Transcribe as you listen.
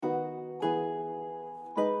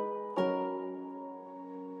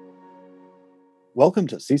Welcome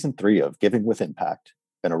to Season 3 of Giving with Impact,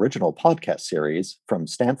 an original podcast series from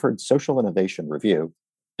Stanford's Social Innovation Review,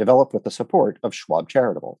 developed with the support of Schwab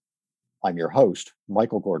Charitable. I'm your host,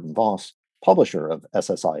 Michael Gordon Voss, publisher of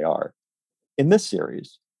SSIR. In this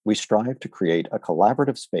series, we strive to create a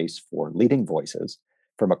collaborative space for leading voices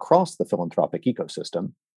from across the philanthropic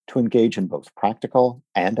ecosystem to engage in both practical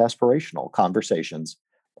and aspirational conversations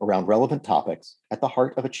around relevant topics at the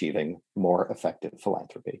heart of achieving more effective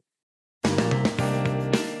philanthropy.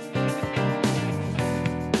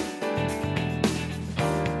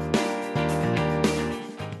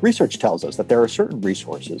 Research tells us that there are certain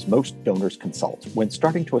resources most donors consult when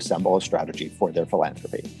starting to assemble a strategy for their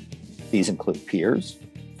philanthropy. These include peers,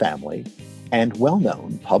 family, and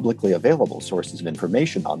well-known publicly available sources of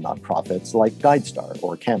information on nonprofits like GuideStar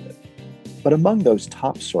or Candid. But among those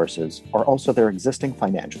top sources are also their existing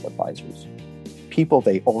financial advisors, people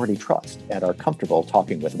they already trust and are comfortable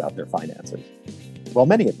talking with about their finances. While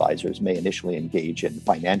many advisors may initially engage in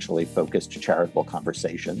financially focused charitable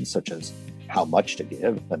conversations, such as how much to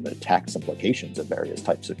give and the tax implications of various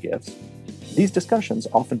types of gifts, these discussions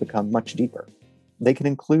often become much deeper. They can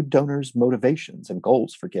include donors' motivations and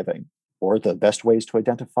goals for giving, or the best ways to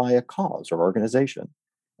identify a cause or organization,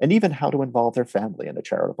 and even how to involve their family in a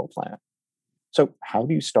charitable plan. So, how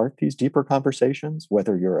do you start these deeper conversations,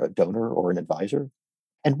 whether you're a donor or an advisor?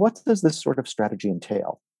 And what does this sort of strategy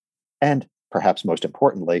entail? And perhaps most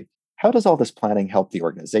importantly, how does all this planning help the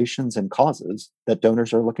organizations and causes that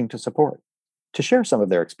donors are looking to support? To share some of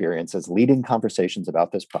their experiences leading conversations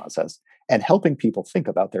about this process and helping people think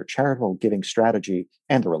about their charitable giving strategy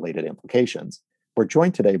and the related implications, we're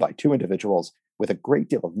joined today by two individuals with a great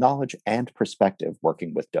deal of knowledge and perspective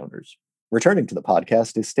working with donors. Returning to the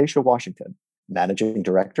podcast is Stacia Washington, Managing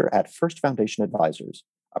Director at First Foundation Advisors,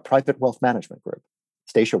 a private wealth management group.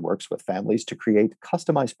 Stacia works with families to create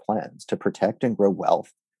customized plans to protect and grow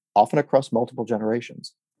wealth, often across multiple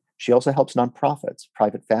generations. She also helps nonprofits,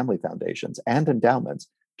 private family foundations, and endowments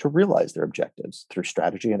to realize their objectives through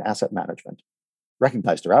strategy and asset management.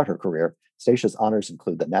 Recognized throughout her career, Stacia's honors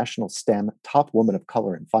include the National STEM Top Woman of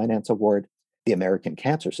Color in Finance Award, the American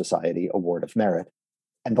Cancer Society Award of Merit,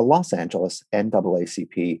 and the Los Angeles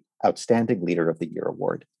NAACP Outstanding Leader of the Year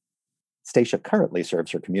Award. Stacia currently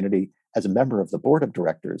serves her community as a member of the board of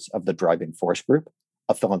directors of the Driving Force Group,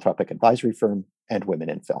 a philanthropic advisory firm, and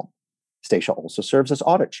Women in Film. Stacia also serves as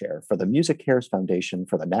audit chair for the Music Cares Foundation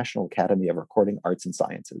for the National Academy of Recording Arts and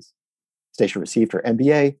Sciences. Stacia received her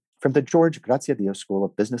MBA from the George Graziadio School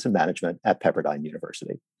of Business and Management at Pepperdine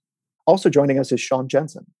University. Also joining us is Sean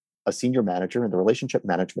Jensen, a senior manager in the relationship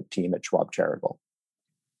management team at Schwab Charitable.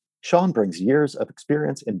 Sean brings years of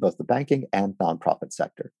experience in both the banking and nonprofit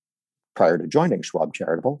sector. Prior to joining Schwab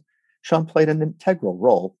Charitable, Sean played an integral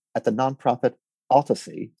role at the nonprofit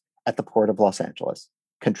AltaSea at the Port of Los Angeles,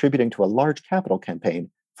 contributing to a large capital campaign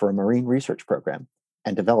for a marine research program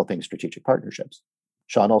and developing strategic partnerships.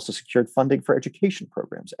 Sean also secured funding for education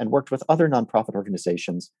programs and worked with other nonprofit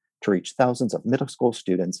organizations to reach thousands of middle school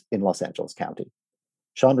students in Los Angeles County.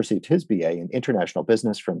 Sean received his BA in international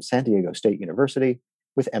business from San Diego State University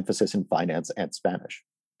with emphasis in finance and Spanish.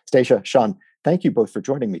 Stacia, Sean, thank you both for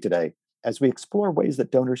joining me today as we explore ways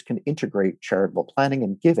that donors can integrate charitable planning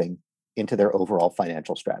and giving into their overall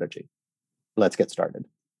financial strategy. Let's get started.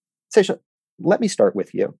 Stacia, let me start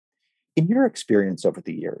with you. In your experience over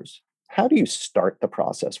the years, how do you start the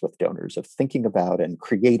process with donors of thinking about and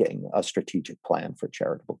creating a strategic plan for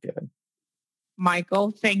charitable giving?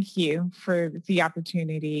 Michael, thank you for the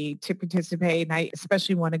opportunity to participate. And I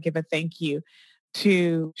especially want to give a thank you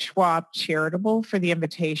to Schwab Charitable for the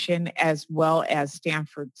invitation, as well as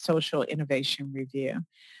Stanford Social Innovation Review.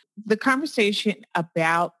 The conversation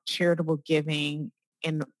about charitable giving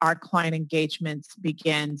in our client engagements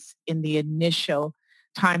begins in the initial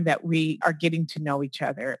time that we are getting to know each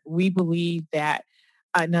other. We believe that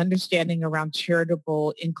an understanding around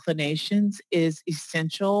charitable inclinations is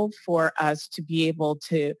essential for us to be able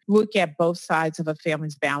to look at both sides of a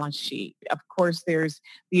family's balance sheet. Of course, there's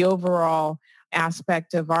the overall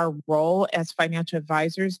aspect of our role as financial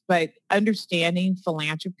advisors, but understanding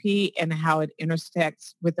philanthropy and how it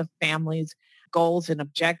intersects with the family's goals and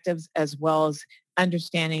objectives, as well as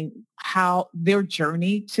understanding how their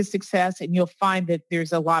journey to success. And you'll find that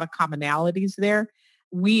there's a lot of commonalities there.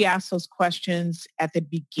 We ask those questions at the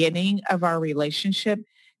beginning of our relationship,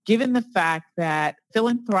 given the fact that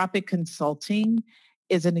philanthropic consulting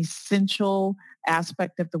is an essential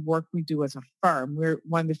aspect of the work we do as a firm. We're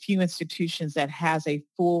one of the few institutions that has a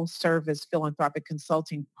full service philanthropic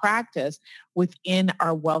consulting practice within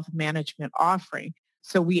our wealth management offering.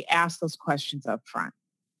 So we ask those questions up front.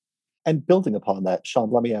 And building upon that,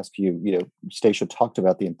 Sean, let me ask you, Stacia talked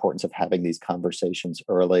about the importance of having these conversations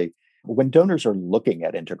early. When donors are looking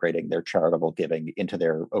at integrating their charitable giving into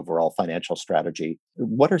their overall financial strategy,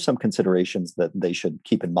 what are some considerations that they should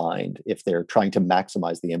keep in mind if they're trying to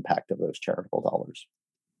maximize the impact of those charitable dollars?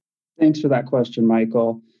 Thanks for that question,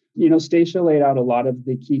 Michael. Stacia laid out a lot of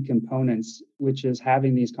the key components, which is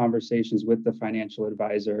having these conversations with the financial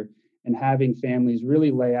advisor and having families really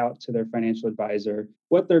lay out to their financial advisor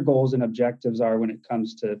what their goals and objectives are when it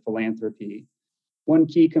comes to philanthropy. One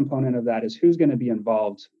key component of that is who's going to be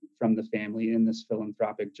involved from the family in this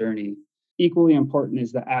philanthropic journey. Equally important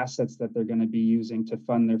is the assets that they're going to be using to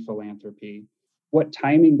fund their philanthropy. What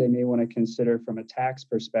timing they may want to consider from a tax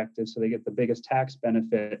perspective so they get the biggest tax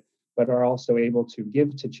benefit, but are also able to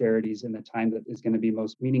give to charities in the time that is going to be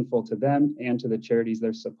most meaningful to them and to the charities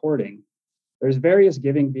they're supporting. There's various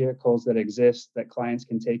giving vehicles that exist that clients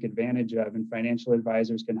can take advantage of, and financial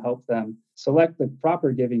advisors can help them select the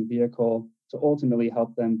proper giving vehicle to ultimately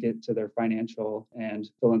help them get to their financial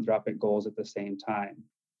and philanthropic goals at the same time.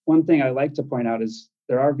 One thing I like to point out is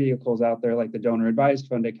there are vehicles out there like the Donor Advised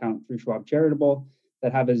Fund account through Schwab Charitable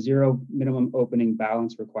that have a zero minimum opening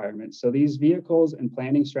balance requirement. So these vehicles and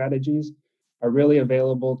planning strategies are really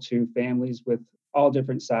available to families with all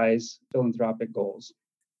different size philanthropic goals.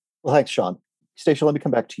 Well, thanks, Sean. Stacia, let me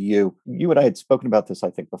come back to you. You and I had spoken about this, I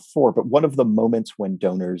think, before, but one of the moments when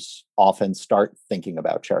donors often start thinking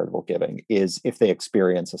about charitable giving is if they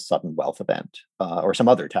experience a sudden wealth event or some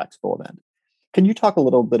other taxable event. Can you talk a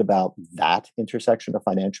little bit about that intersection of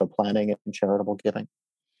financial planning and charitable giving?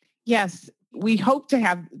 Yes, we hope to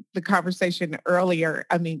have the conversation earlier,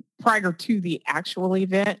 prior to the actual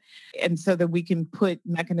event, and so that we can put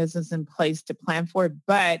mechanisms in place to plan for it.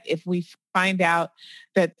 But if we find out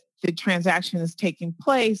that the transaction is taking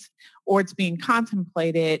place or it's being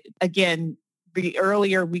contemplated, again, the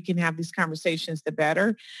earlier we can have these conversations, the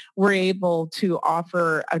better. We're able to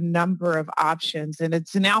offer a number of options, and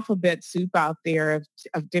it's an alphabet soup out there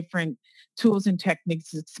of different tools and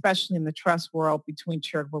techniques, especially in the trust world, between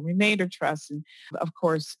charitable remainder trusts. And of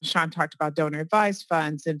course, Sean talked about donor advised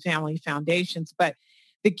funds and family foundations. But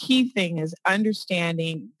the key thing is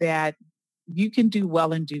understanding that you can do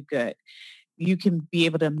well and do good. You can be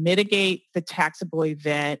able to mitigate the taxable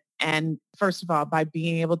event. And first of all, by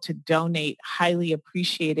being able to donate highly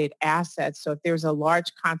appreciated assets. So if there's a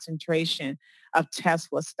large concentration of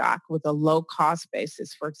Tesla stock with a low cost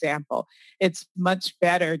basis, for example, it's much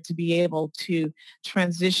better to be able to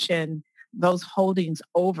transition those holdings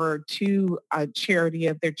over to a charity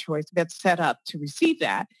of their choice that's set up to receive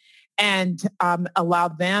that and allow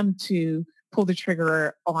them to pull the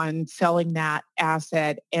trigger on selling that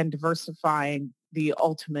asset and diversifying the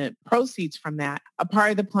ultimate proceeds from that. A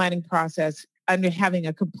part of the planning process, under having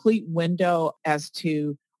a complete window as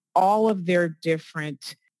to all of their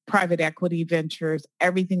different private equity ventures,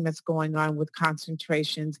 everything that's going on with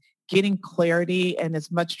concentrations, getting clarity and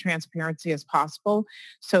as much transparency as possible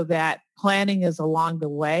so that planning is along the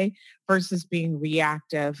way versus being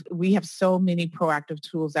reactive. We have so many proactive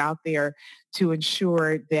tools out there to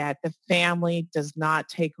ensure that the family does not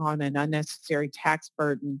take on an unnecessary tax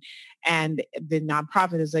burden and the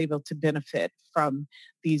nonprofit is able to benefit from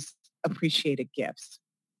these appreciated gifts.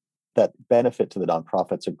 That benefit to the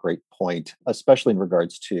nonprofit's a great point, especially in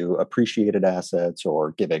regards to appreciated assets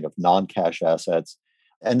or giving of non-cash assets.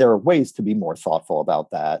 And there are ways to be more thoughtful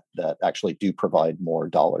about that actually do provide more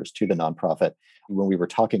dollars to the nonprofit. When we were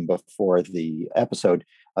talking before the episode,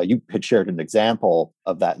 you had shared an example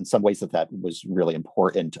of that in some ways that was really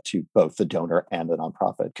important to both the donor and the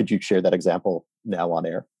nonprofit. Could you share that example now on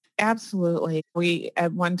air? Absolutely. We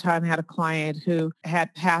at one time had a client who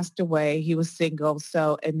had passed away. He was single,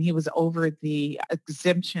 and he was over the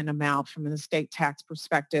exemption amount from an estate tax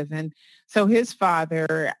perspective. And so his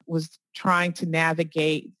father was trying to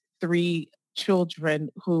navigate three children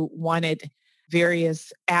who wanted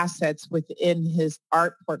various assets within his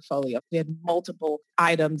art portfolio. He had multiple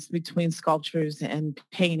items between sculptures and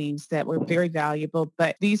paintings that were very valuable,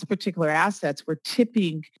 but these particular assets were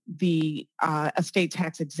tipping the estate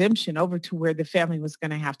tax exemption over to where the family was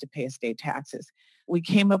going to have to pay estate taxes. We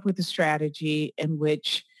came up with a strategy in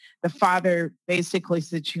which the father basically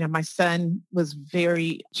said, my son was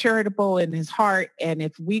very charitable in his heart, and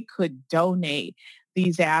if we could donate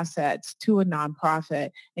these assets to a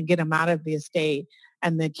nonprofit and get them out of the estate,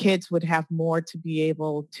 and the kids would have more to be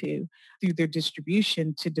able to, through their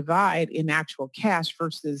distribution, to divide in actual cash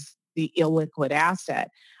versus the illiquid asset,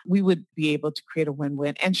 we would be able to create a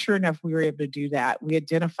win-win. And sure enough, we were able to do that. We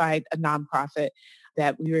identified a nonprofit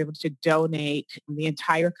that we were able to donate the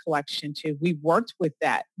entire collection to. We worked with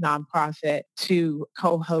that nonprofit to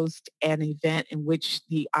co-host an event in which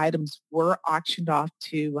the items were auctioned off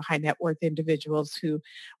to high net worth individuals who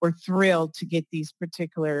were thrilled to get these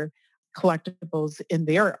particular collectibles in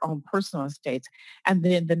their own personal estates. And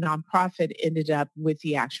then the nonprofit ended up with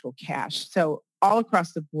the actual cash. So all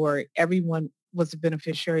across the board, everyone was a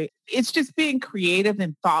beneficiary. It's just being creative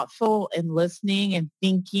and thoughtful and listening and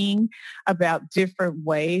thinking about different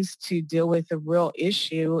ways to deal with a real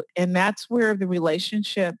issue. And that's where the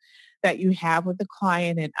relationship that you have with the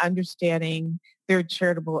client and understanding their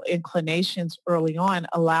charitable inclinations early on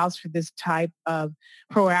allows for this type of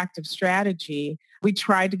proactive strategy. We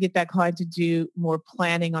tried to get that client to do more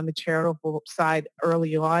planning on the charitable side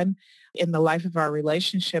early on in the life of our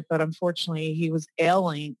relationship, but unfortunately he was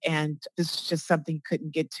ailing and this is just something he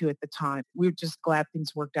couldn't get to at the time. We were just glad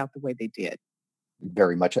things worked out the way they did.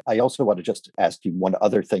 Very much. I also want to just ask you one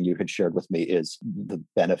other thing you had shared with me is the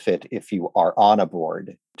benefit if you are on a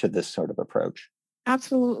board to this sort of approach.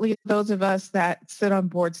 Absolutely. Those of us that sit on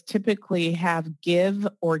boards typically have give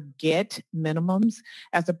or get minimums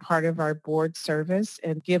as a part of our board service.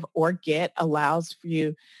 And give or get allows for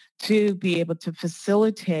you to be able to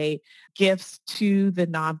facilitate gifts to the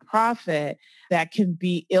nonprofit that can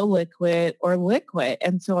be illiquid or liquid.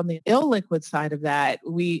 And so on the illiquid side of that,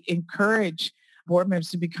 we encourage board members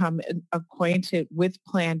to become acquainted with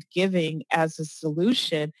planned giving as a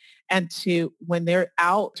solution and to, when they're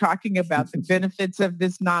out talking about the benefits of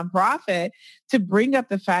this nonprofit, to bring up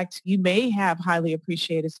the fact you may have highly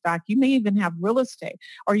appreciated stock, you may even have real estate,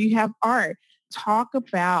 or you have art. Talk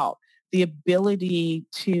about the ability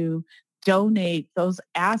to donate those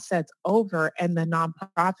assets over and the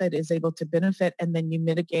nonprofit is able to benefit, and then you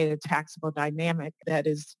mitigate a taxable dynamic that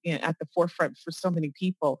is at the forefront for so many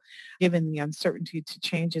people, given the uncertainty to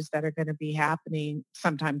changes that are going to be happening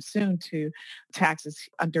sometime soon to taxes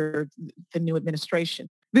under the new administration.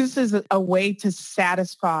 This is a way to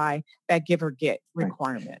satisfy that give or get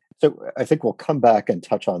requirement. Right. So I think we'll come back and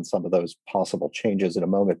touch on some of those possible changes in a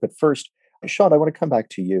moment. But first, Sean, I want to come back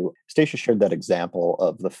to you. Stacia shared that example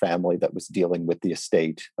of the family that was dealing with the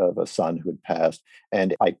estate of a son who had passed.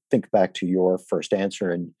 And I think back to your first answer,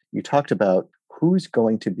 and you talked about who's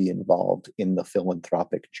going to be involved in the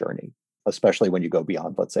philanthropic journey, especially when you go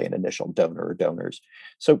beyond, let's say, an initial donor or donors.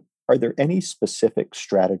 So are there any specific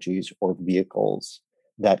strategies or vehicles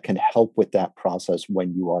that can help with that process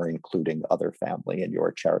when you are including other family in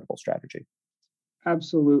your charitable strategy?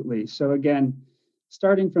 Absolutely. So again,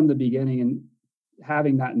 starting from the beginning and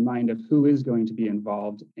having that in mind of who is going to be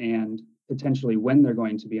involved and potentially when they're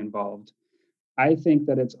going to be involved, I think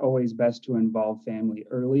that it's always best to involve family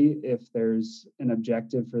early if there's an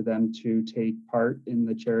objective for them to take part in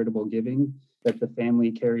the charitable giving that the family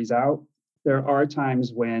carries out. There are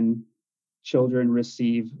times when children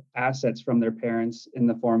receive assets from their parents in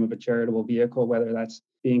the form of a charitable vehicle, whether that's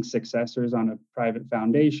being successors on a private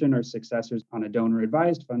foundation or successors on a donor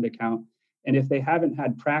advised fund account. And if they haven't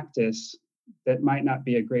had practice, that might not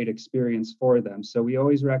be a great experience for them. So we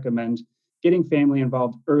always recommend getting family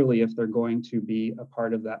involved early if they're going to be a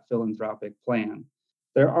part of that philanthropic plan.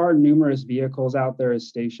 There are numerous vehicles out there, as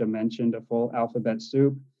Stacia mentioned, a full alphabet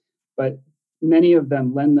soup, but many of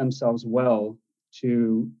them lend themselves well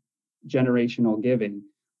to generational giving.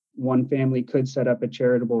 One family could set up a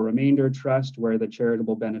charitable remainder trust where the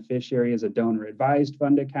charitable beneficiary is a donor advised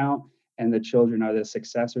fund account and the children are the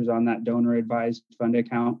successors on that donor advised fund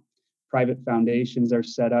account. Private foundations are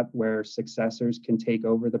set up where successors can take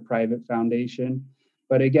over the private foundation.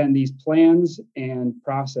 But again, these plans and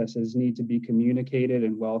processes need to be communicated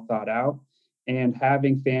and well thought out. And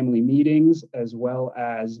having family meetings as well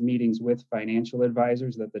as meetings with financial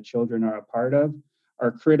advisors that the children are a part of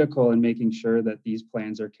are critical in making sure that these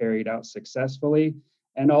plans are carried out successfully,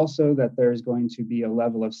 and also that there's going to be a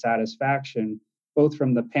level of satisfaction both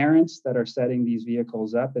from the parents that are setting these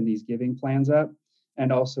vehicles up and these giving plans up,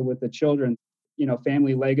 and also with the children.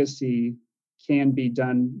 Family legacy can be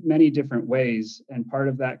done many different ways, and part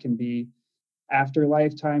of that can be after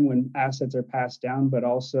lifetime when assets are passed down, but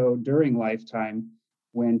also during lifetime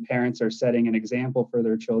when parents are setting an example for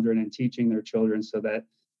their children and teaching their children so that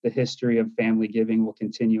the history of family giving will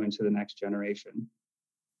continue into the next generation.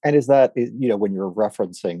 And is that, when you're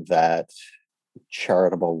referencing that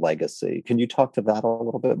charitable legacy, can you talk to that a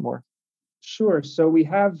little bit more? Sure. So we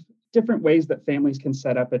have different ways that families can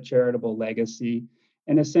set up a charitable legacy.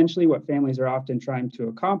 And essentially what families are often trying to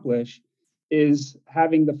accomplish is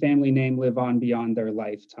having the family name live on beyond their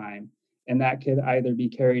lifetime. And that could either be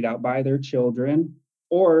carried out by their children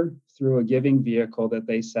or through a giving vehicle that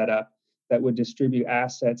they set up that would distribute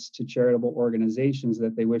assets to charitable organizations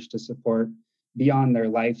that they wish to support beyond their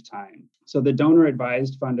lifetime. So the donor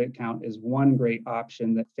advised fund account is one great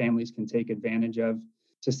option that families can take advantage of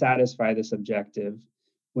to satisfy this objective.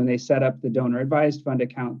 When they set up the donor advised fund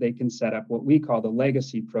account, they can set up what we call the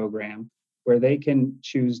legacy program, where they can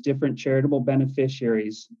choose different charitable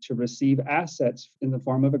beneficiaries to receive assets in the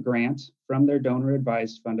form of a grant from their donor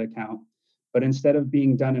advised fund account. But instead of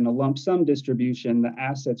being done in a lump sum distribution, the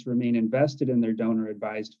assets remain invested in their donor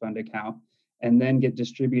advised fund account and then get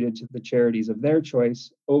distributed to the charities of their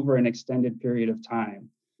choice over an extended period of time,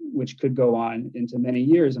 which could go on into many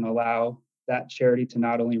years and allow that charity to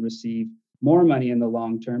not only receive more money in the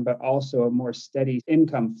long term, but also a more steady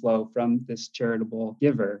income flow from this charitable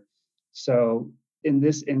giver. So in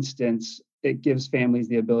this instance, it gives families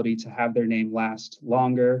the ability to have their name last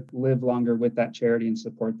longer, live longer with that charity, and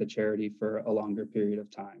support the charity for a longer period of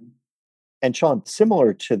time. And Sean,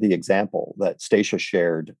 similar to the example that Stacia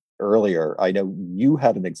shared earlier, I know you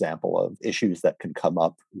had an example of issues that can come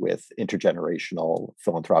up with intergenerational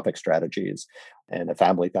philanthropic strategies and a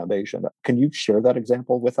family foundation. Can you share that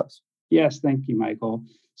example with us? Yes, thank you, Michael.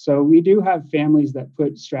 So we do have families that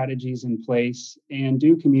put strategies in place and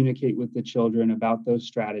do communicate with the children about those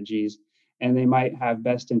strategies, and they might have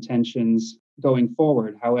best intentions going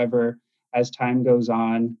forward. However, as time goes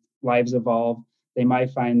on, lives evolve, they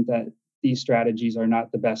might find that these strategies are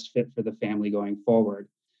not the best fit for the family going forward.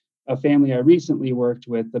 A family I recently worked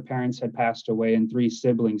with, the parents had passed away and 3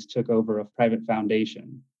 siblings took over a private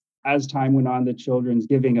foundation. As time went on, the children's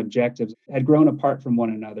giving objectives had grown apart from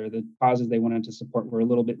one another. The causes they wanted to support were a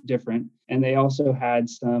little bit different. And they also had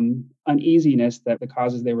some uneasiness that the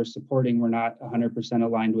causes they were supporting were not 100%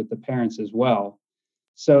 aligned with the parents as well.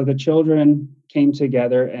 So the children came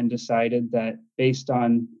together and decided that based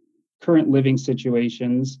on current living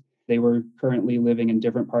situations, they were currently living in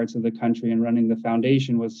different parts of the country and running the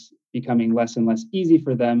foundation was becoming less and less easy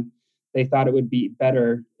for them. They thought it would be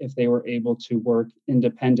better if they were able to work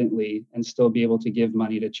independently and still be able to give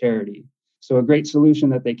money to charity. So a great solution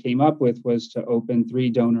that they came up with was to open 3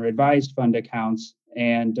 donor advised fund accounts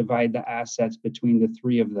and divide the assets between the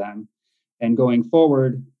 3 of them. And going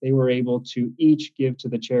forward, they were able to each give to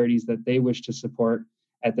the charities that they wish to support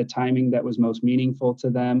at the timing that was most meaningful to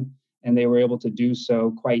them. And they were able to do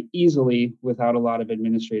so quite easily without a lot of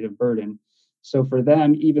administrative burden. So for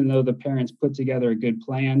them, even though the parents put together a good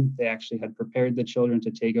plan, they actually had prepared the children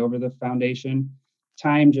to take over the foundation.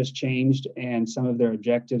 Time just changed and some of their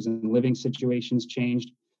objectives and living situations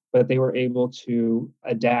changed, but they were able to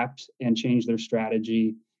adapt and change their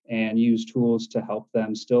strategy and use tools to help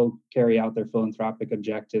them still carry out their philanthropic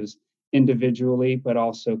objectives individually, but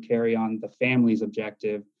also carry on the family's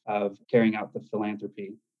objective of carrying out the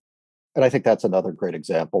philanthropy. And I think that's another great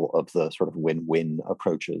example of the sort of win-win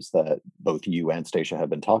approaches that both you and Stacia have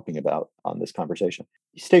been talking about on this conversation.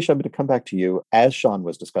 Stacia, I'm going to come back to you. As Sean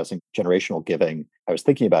was discussing generational giving, I was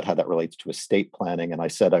thinking about how that relates to estate planning, and I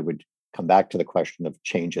said I would come back to the question of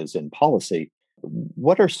changes in policy.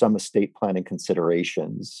 What are some estate planning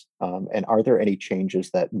considerations, and are there any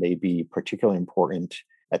changes that may be particularly important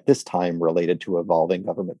at this time related to evolving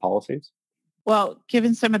government policies? Well,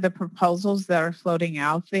 given some of the proposals that are floating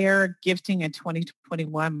out there, gifting in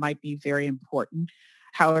 2021 might be very important.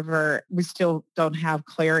 However, we still don't have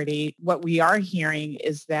clarity. What we are hearing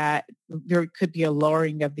is that there could be a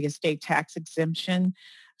lowering of the estate tax exemption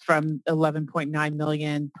from 11.9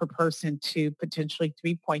 million per person to potentially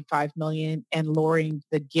 3.5 million and lowering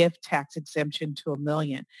the gift tax exemption to $1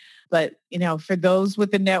 million. But, for those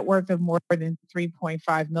with a net worth of more than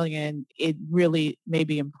 3.5 million, it really may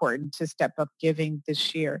be important to step up giving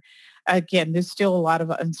this year. Again, there's still a lot of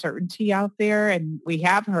uncertainty out there, and we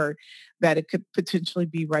have heard that it could potentially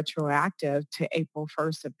be retroactive to April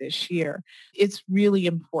 1st of this year. It's really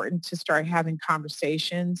important to start having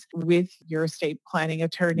conversations with your estate planning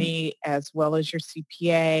attorney as well as your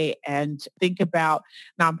CPA and think about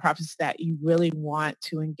nonprofits that you really want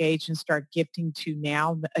to engage and start gifting to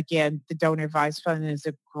now. Again, the Donor Advised Fund is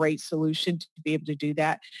a great solution to be able to do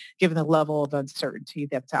that, given the level of uncertainty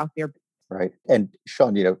that's out there. Right. And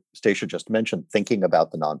Sean, Stacia just mentioned thinking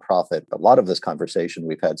about the nonprofit. A lot of this conversation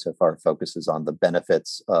we've had so far focuses on the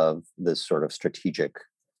benefits of this sort of strategic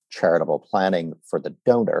charitable planning for the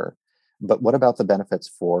donor. But what about the benefits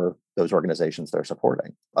for those organizations they're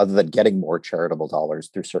supporting? Other than getting more charitable dollars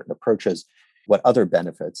through certain approaches, what other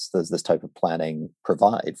benefits does this type of planning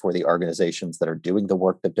provide for the organizations that are doing the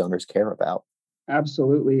work that donors care about?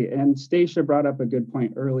 Absolutely. And Stacia brought up a good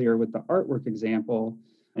point earlier with the artwork example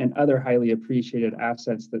and other highly appreciated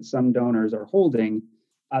assets that some donors are holding.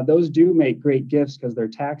 Those do make great gifts because they're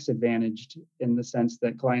tax advantaged in the sense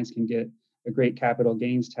that clients can get a great capital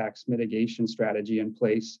gains tax mitigation strategy in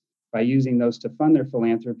place by using those to fund their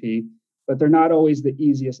philanthropy, but they're not always the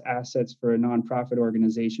easiest assets for a nonprofit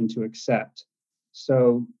organization to accept.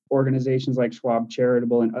 So organizations like Schwab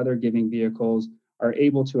Charitable and other giving vehicles are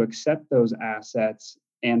able to accept those assets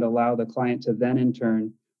and allow the client to then in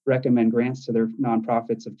turn recommend grants to their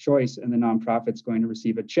nonprofits of choice, and the nonprofit's going to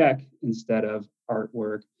receive a check instead of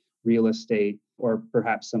artwork, real estate, or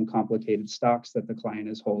perhaps some complicated stocks that the client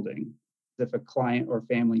is holding. If a client or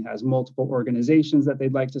family has multiple organizations that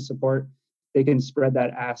they'd like to support, they can spread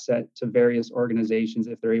that asset to various organizations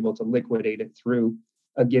if they're able to liquidate it through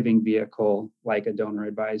a giving vehicle like a donor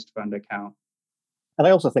advised fund account. And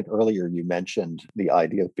I also think earlier you mentioned the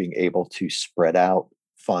idea of being able to spread out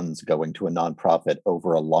funds going to a nonprofit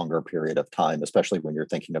over a longer period of time, especially when you're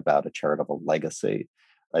thinking about a charitable legacy.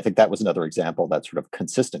 I think that was another example, that sort of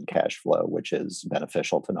consistent cash flow, which is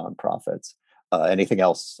beneficial to nonprofits. Anything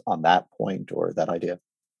else on that point or that idea?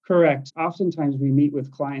 Correct. Oftentimes we meet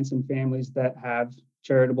with clients and families that have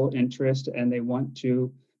charitable interest and they want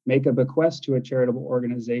to make a bequest to a charitable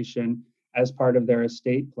organization as part of their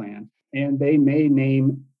estate plan. And they may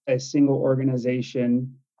name a single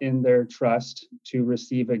organization in their trust to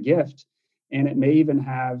receive a gift. And it may even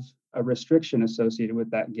have a restriction associated with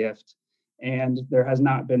that gift. And there has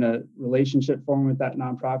not been a relationship formed with that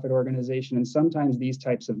nonprofit organization. And sometimes these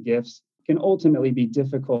types of gifts can ultimately be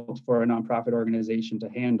difficult for a nonprofit organization to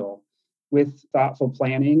handle. With thoughtful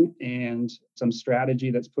planning and some strategy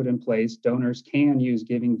that's put in place, donors can use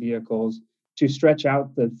giving vehicles to stretch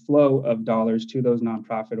out the flow of dollars to those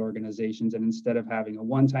nonprofit organizations. And instead of having a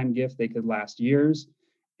one-time gift, they could last years.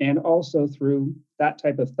 And also through that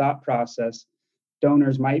type of thought process,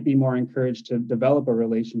 donors might be more encouraged to develop a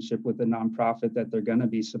relationship with the nonprofit that they're going to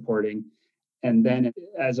be supporting. And then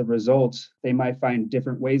as a result, they might find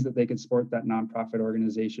different ways that they could support that nonprofit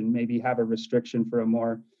organization, maybe have a restriction for a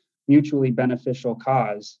more mutually beneficial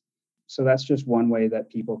cause. So that's just one way that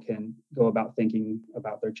people can go about thinking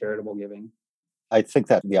about their charitable giving. I think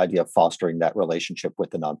that the idea of fostering that relationship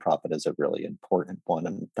with the nonprofit is a really important one.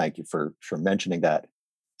 And thank you for mentioning that.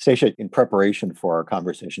 Stacia, in preparation for our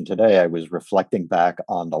conversation today, I was reflecting back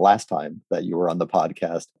on the last time that you were on the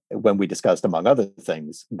podcast when we discussed, among other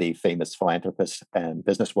things, the famous philanthropist and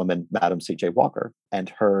businesswoman, Madam C.J. Walker, and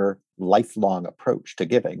her lifelong approach to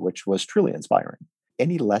giving, which was truly inspiring.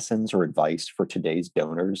 Any lessons or advice for today's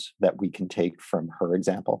donors that we can take from her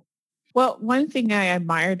example? Well, one thing I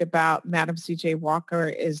admired about Madam C.J. Walker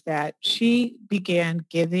is that she began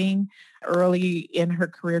giving early in her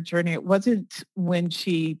career journey. It wasn't when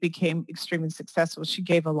she became extremely successful. She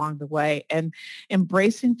gave along the way. And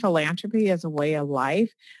embracing philanthropy as a way of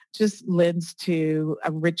life just lends to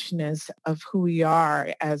a richness of who we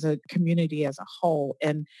are as a community as a whole.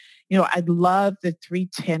 And I love the three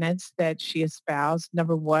tenets that she espoused.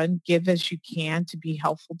 Number one, give as you can to be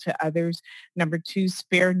helpful to others. Number two,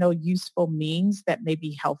 spare no useful means that may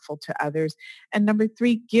be helpful to others. And number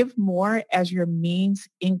three, give more as your means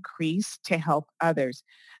increase to help others.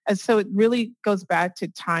 And so it really goes back to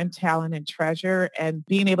time, talent, and treasure, and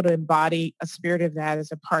being able to embody a spirit of that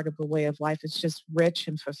as a part of the way of life is just rich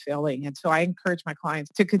and fulfilling. And so I encourage my clients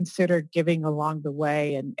to consider giving along the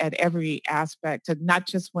way and at every aspect, and not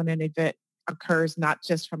just when an event occurs, not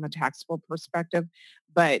just from a taxable perspective,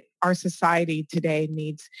 but our society today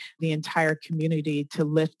needs the entire community to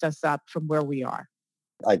lift us up from where we are.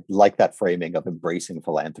 I like that framing of embracing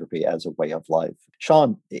philanthropy as a way of life.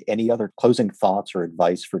 Sean, any other closing thoughts or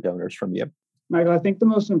advice for donors from you? Michael, I think the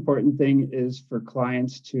most important thing is for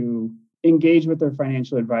clients to engage with their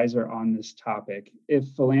financial advisor on this topic. If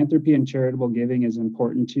philanthropy and charitable giving is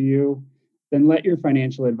important to you, then let your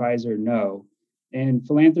financial advisor know. And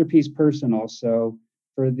philanthropy is personal, so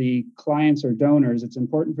for the clients or donors, it's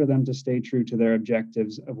important for them to stay true to their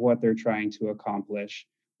objectives of what they're trying to accomplish,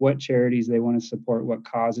 what charities they want to support, what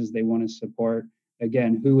causes they want to support,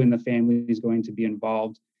 again, who in the family is going to be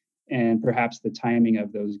involved, and perhaps the timing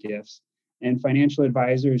of those gifts. And financial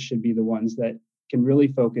advisors should be the ones that can really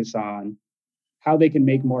focus on how they can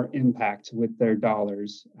make more impact with their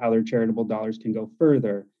dollars, how their charitable dollars can go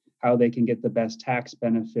further, how they can get the best tax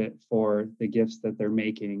benefit for the gifts that they're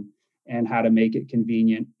making, and how to make it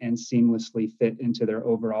convenient and seamlessly fit into their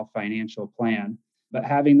overall financial plan. But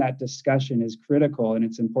having that discussion is critical, and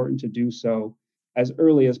it's important to do so as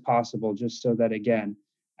early as possible, just so that, again,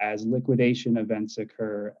 as liquidation events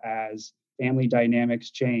occur, as family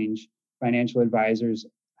dynamics change, financial advisors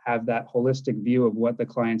have that holistic view of what the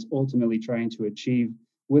client's ultimately trying to achieve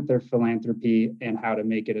with their philanthropy and how to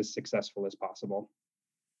make it as successful as possible.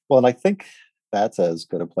 Well, and I think That's as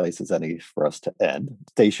good a place as any for us to end.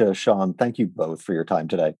 Stacia, Sean, thank you both for your time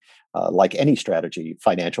today. Like any strategy,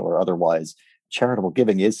 financial or otherwise, charitable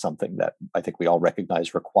giving is something that I think we all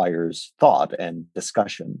recognize requires thought and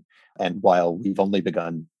discussion. And while we've only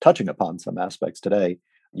begun touching upon some aspects today,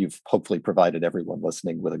 you've hopefully provided everyone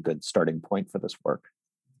listening with a good starting point for this work.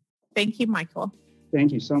 Thank you, Michael.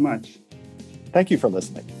 Thank you so much. Thank you for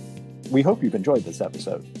listening. We hope you've enjoyed this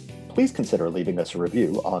episode. Please consider leaving us a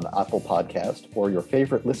review on Apple Podcast or your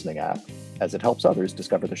favorite listening app, as it helps others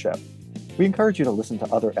discover the show. We encourage you to listen to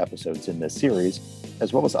other episodes in this series,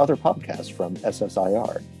 as well as other podcasts from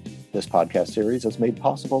SSIR. This podcast series is made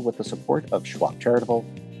possible with the support of Schwab Charitable,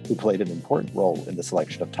 who played an important role in the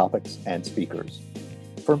selection of topics and speakers.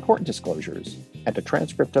 For important disclosures and a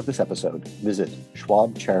transcript of this episode, visit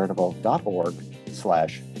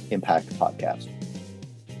schwabcharitable.org/impactpodcast.